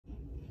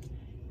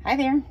Hi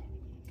there.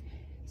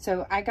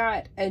 So I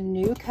got a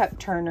new cup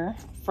turner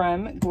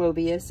from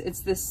Globeus. It's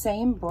the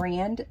same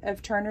brand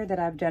of turner that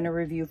I've done a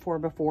review for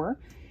before.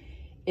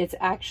 It's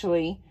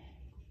actually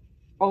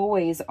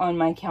always on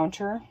my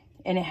counter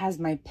and it has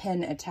my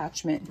pen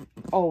attachment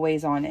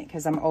always on it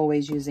because I'm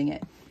always using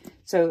it.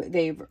 So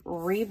they've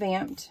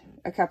revamped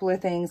a couple of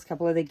things, a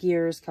couple of the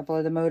gears, a couple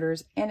of the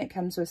motors, and it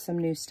comes with some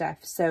new stuff.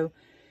 So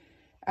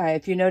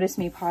if you notice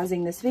me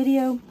pausing this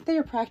video, they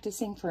are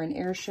practicing for an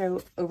air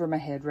show over my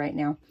head right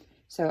now.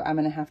 So I'm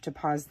going to have to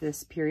pause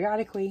this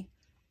periodically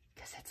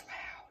because it's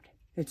loud.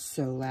 It's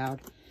so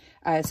loud.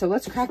 So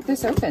let's crack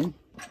this open.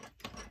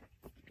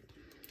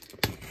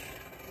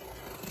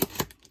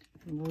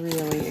 I'm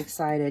really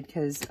excited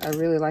because I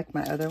really like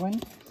my other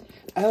one.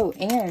 Oh,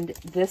 and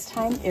this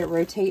time it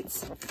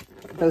rotates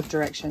both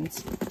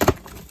directions,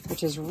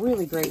 which is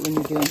really great when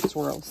you're doing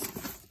swirls.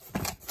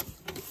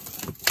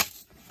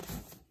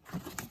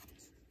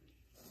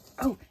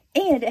 Oh,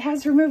 and it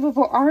has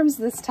removable arms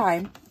this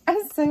time.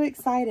 I'm so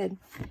excited.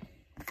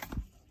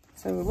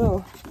 So a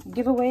little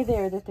giveaway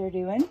there that they're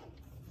doing.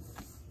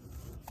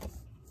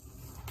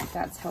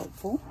 That's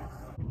helpful.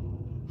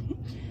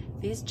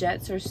 These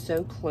jets are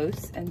so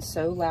close and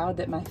so loud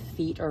that my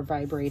feet are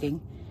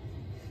vibrating.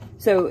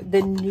 So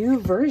the new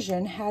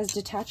version has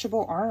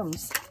detachable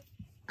arms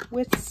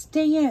with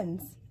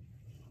stands.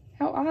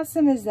 How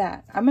awesome is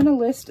that? I'm going to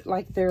list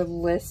like their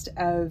list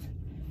of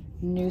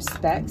new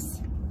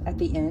specs at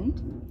the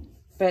end,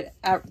 but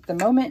at the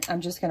moment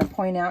I'm just going to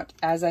point out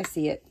as I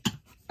see it.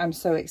 I'm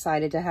so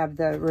excited to have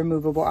the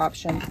removable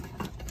option.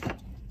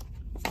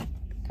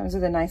 Comes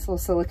with a nice little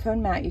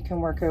silicone mat you can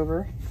work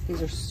over.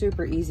 These are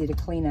super easy to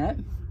clean up.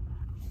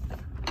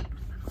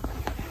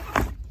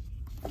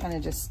 Kind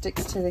of just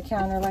sticks to the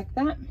counter like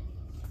that.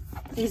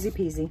 Easy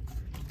peasy.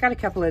 Got a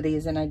couple of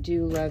these and I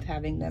do love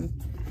having them.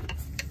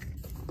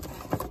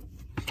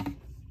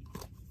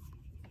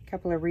 A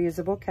couple of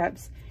reusable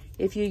cups.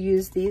 If you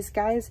use these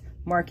guys,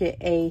 mark it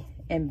A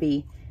and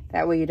B.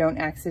 That way you don't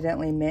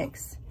accidentally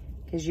mix,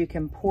 because you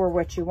can pour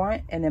what you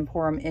want and then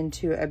pour them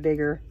into a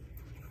bigger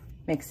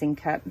mixing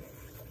cup.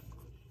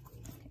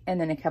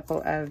 And then a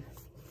couple of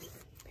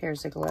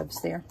pairs of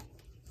gloves there.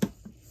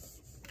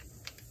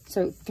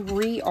 So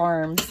 3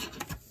 arms.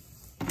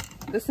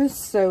 This is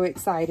so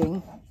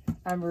exciting.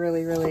 I'm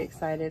really, really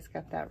excited. It's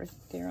got that right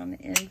there on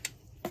the end.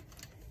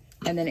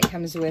 And then it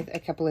comes with a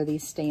couple of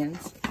these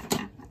stands.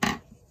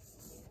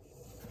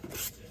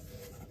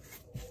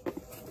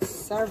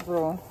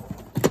 Several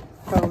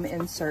foam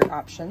insert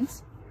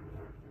options.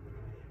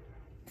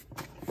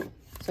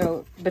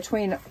 So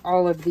between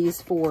all of these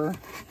 4,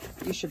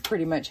 you should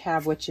pretty much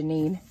have what you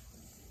need.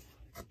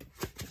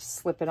 Just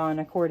slip it on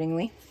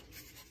accordingly.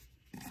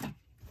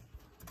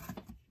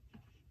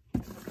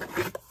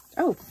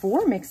 Oh,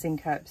 4 mixing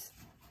cups.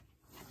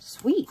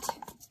 Sweet.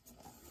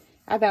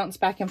 I bounce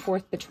back and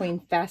forth between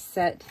Fast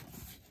Set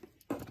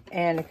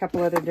and a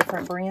couple other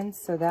different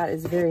brands, so that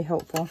is very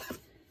helpful.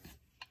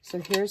 So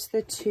here's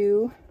the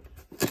 2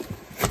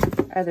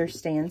 other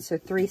stands, so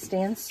 3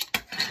 stands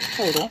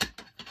total.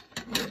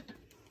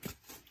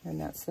 And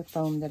that's the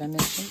foam that I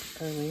mentioned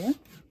earlier.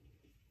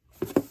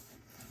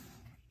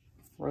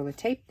 Roll of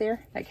tape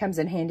there. That comes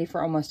in handy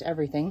for almost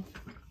everything.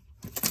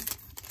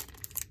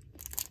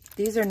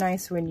 These are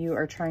nice when you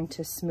are trying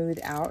to smooth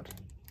out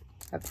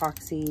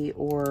epoxy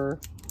or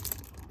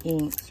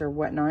inks or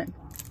whatnot.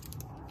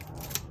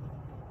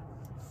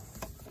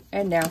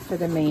 And now for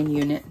the main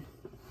unit.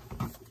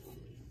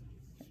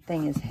 That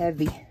thing is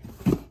heavy.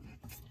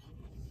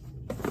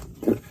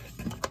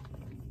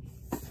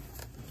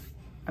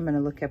 I'm going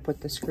to look up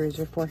what the screws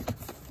are for.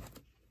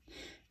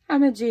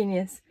 I'm a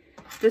genius.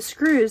 The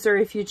screws are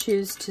if you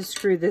choose to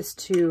screw this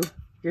to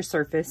your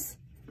surface,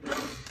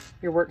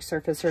 your work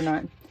surface or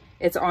not.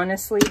 It's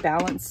honestly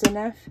balanced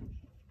enough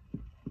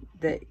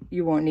that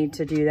you won't need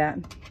to do that.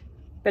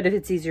 But if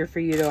it's easier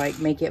for you to like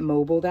make it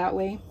mobile that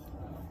way,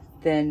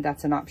 then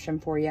that's an option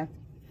for you.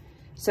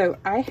 So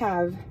I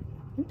have,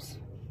 oops,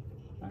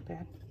 not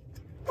bad.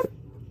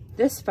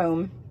 This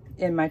foam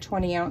in my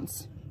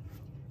 20-ounce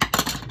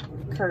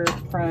curve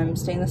from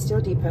Stainless Steel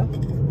Depot,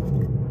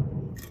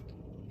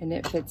 and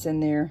it fits in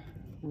there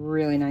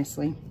really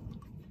nicely.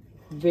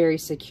 Very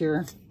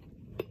secure.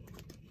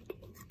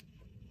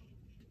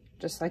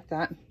 Just like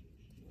that.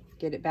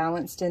 Get it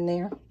balanced in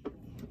there.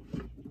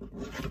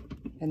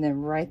 And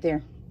then right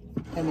there.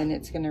 And then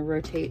it's going to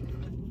rotate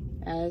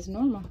as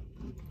normal.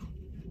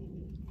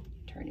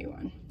 Turn you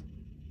on.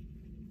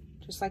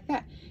 Just like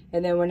that.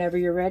 And then whenever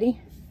you're ready,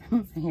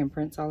 my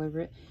handprints all over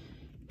it,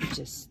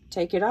 just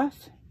take it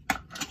off.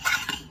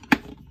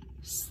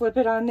 Slip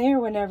it on there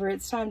whenever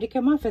it's time to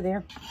come off of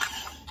there.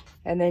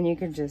 And then you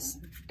can just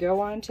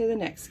go on to the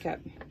next cup.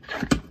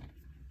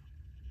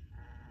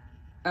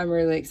 I'm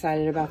really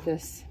excited about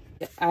this.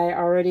 I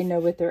already know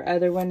what their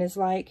other one is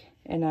like,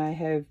 and I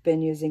have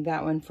been using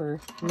that one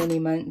for many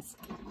months.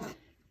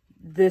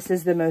 This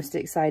is the most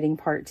exciting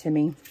part to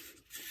me,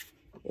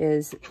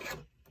 is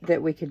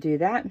that we could do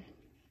that.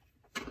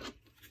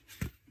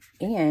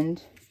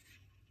 And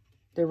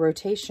the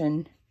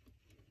rotation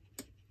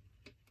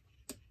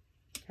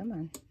Come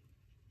on.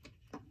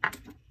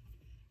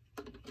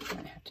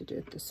 I have to do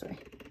it this way.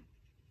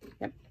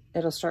 Yep,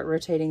 it'll start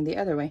rotating the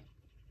other way.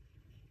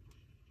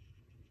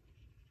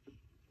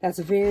 That's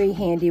very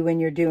handy when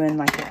you're doing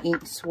like an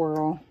ink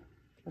swirl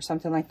or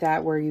something like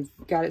that, where you've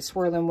got it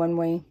swirling one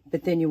way,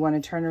 but then you want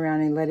to turn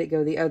around and let it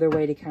go the other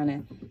way to kind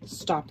of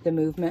stop the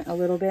movement a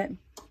little bit.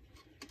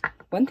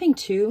 One thing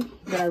too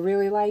that I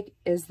really like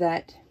is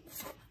that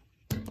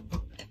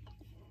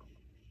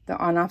the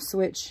on-off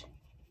switch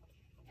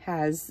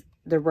has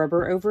the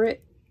rubber over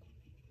it,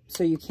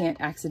 so you can't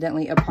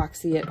accidentally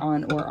epoxy it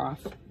on or off,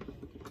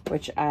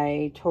 which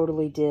I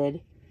totally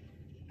did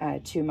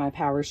to my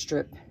power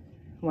strip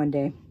one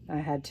day. I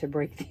had to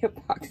break the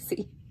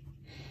epoxy.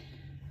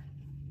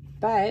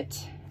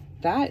 But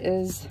that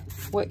is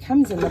what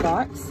comes in the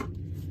box.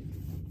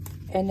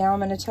 And now I'm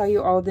going to tell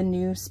you all the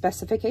new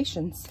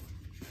specifications.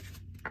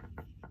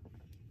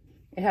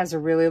 It has a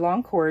really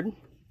long cord,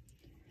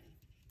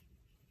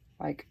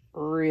 like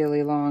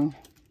really long,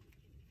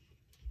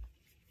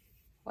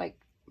 like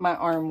my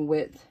arm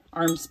width,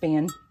 arm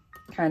span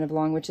kind of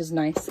long, which is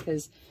nice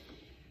because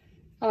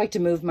I like to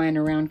move mine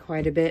around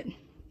quite a bit.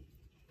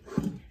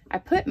 I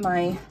put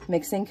my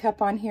mixing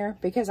cup on here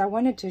because I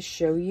wanted to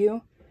show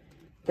you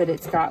that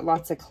it's got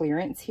lots of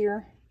clearance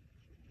here.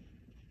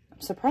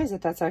 I'm surprised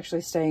that that's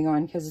actually staying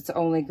on because it's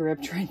only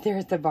gripped right there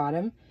at the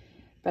bottom,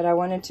 but I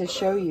wanted to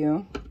show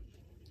you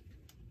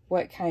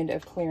what kind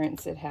of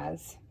clearance it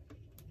has.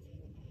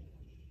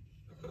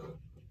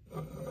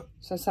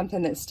 So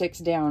something that sticks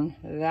down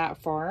that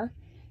far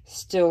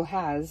still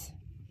has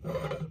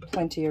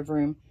plenty of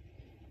room.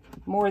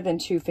 More than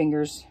 2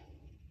 fingers.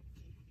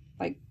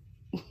 Like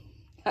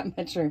that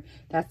much room.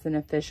 That's an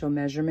official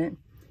measurement,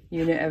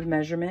 unit of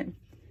measurement.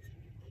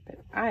 But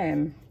I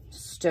am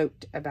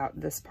stoked about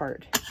this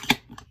part.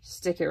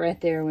 Stick it right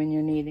there when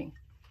you're needing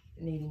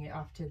it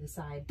off to the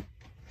side.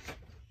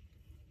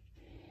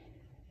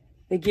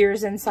 The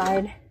gears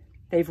inside,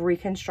 they've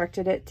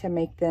reconstructed it to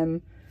make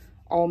them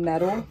all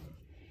metal.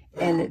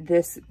 And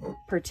this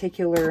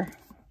particular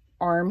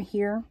arm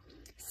here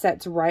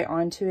sets right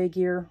onto a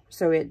gear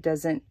so it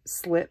doesn't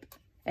slip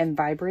and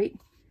vibrate.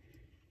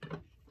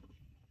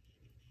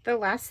 The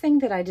last thing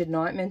that I did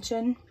not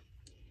mention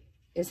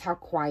is how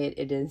quiet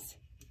it is.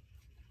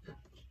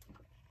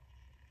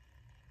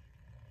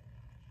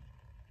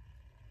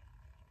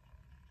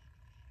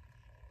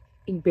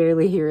 You can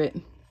barely hear it,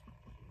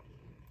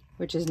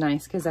 which is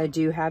nice because I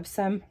do have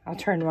some. I'll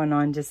turn one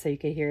on just so you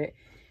can hear it.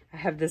 I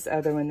have this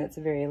other one that's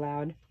very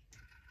loud.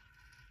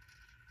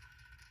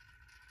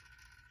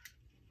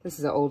 This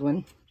is an old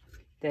one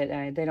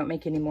that they don't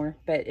make anymore,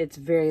 but it's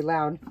very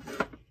loud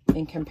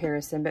in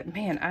comparison. But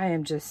man, I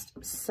am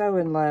just so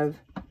in love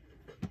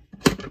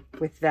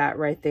with that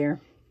right there.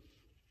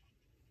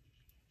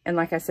 And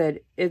like I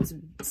said, it's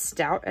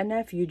stout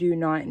enough. You do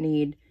not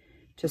need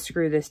to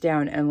screw this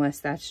down unless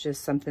that's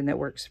just something that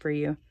works for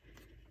you.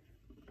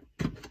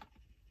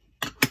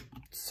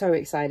 So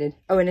excited.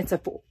 Oh, and it's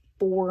a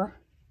 4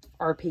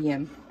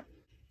 RPM,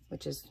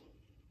 which is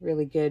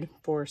really good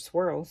for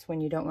swirls when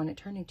you don't want it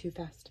turning too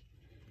fast.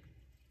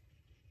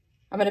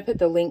 I'm going to put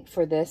the link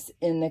for this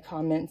in the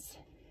comments.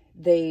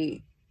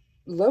 They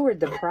lowered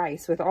the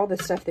price with all the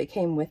stuff that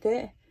came with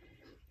it.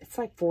 It's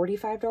like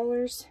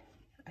 $45.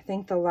 I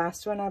think the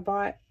last one I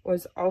bought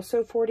was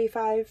also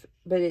 $45,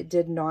 but it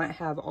did not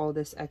have all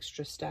this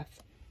extra stuff.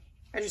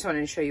 I just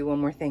wanted to show you one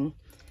more thing.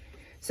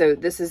 So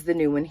this is the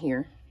new one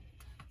here.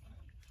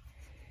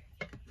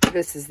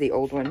 This is the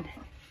old one.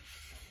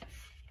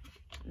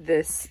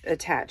 This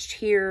attached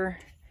here.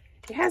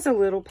 It has a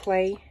little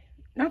play.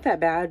 Not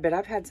that bad, but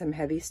I've had some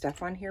heavy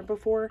stuff on here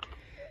before.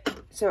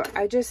 So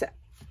I just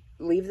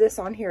leave this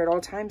on here at all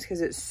times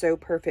because it's so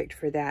perfect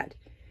for that.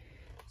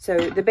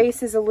 So the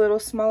base is a little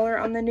smaller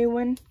on the new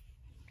one.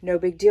 No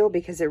big deal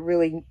because it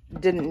really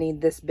didn't need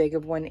this big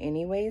of one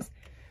anyways.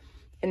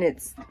 And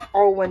it's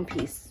all one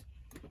piece,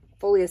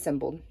 fully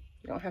assembled.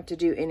 You don't have to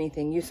do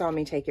anything. You saw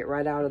me take it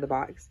right out of the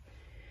box.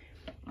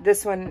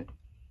 This one,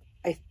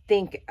 I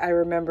think I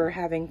remember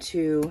having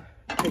to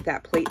put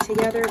that plate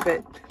together,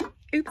 but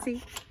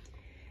oopsie.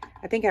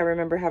 I think I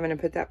remember having to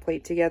put that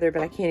plate together,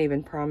 but I can't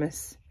even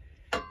promise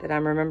that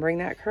I'm remembering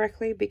that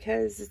correctly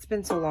because it's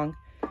been so long.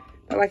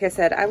 But like I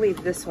said, I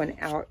leave this one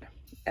out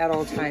at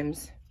all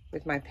times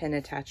with my pin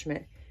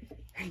attachment.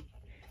 I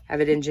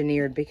have it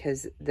engineered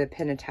because the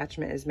pin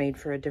attachment is made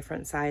for a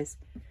different size,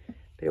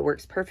 but it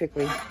works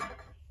perfectly.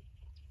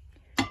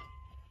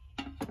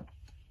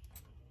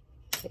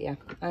 But yeah,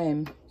 I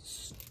am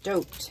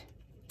stoked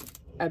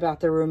about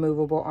the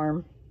removable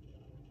arm.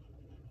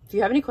 If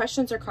you have any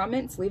questions or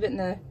comments, leave it in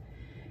the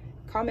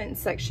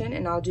comments section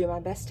and I'll do my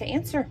best to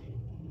answer.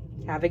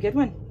 Have a good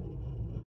one.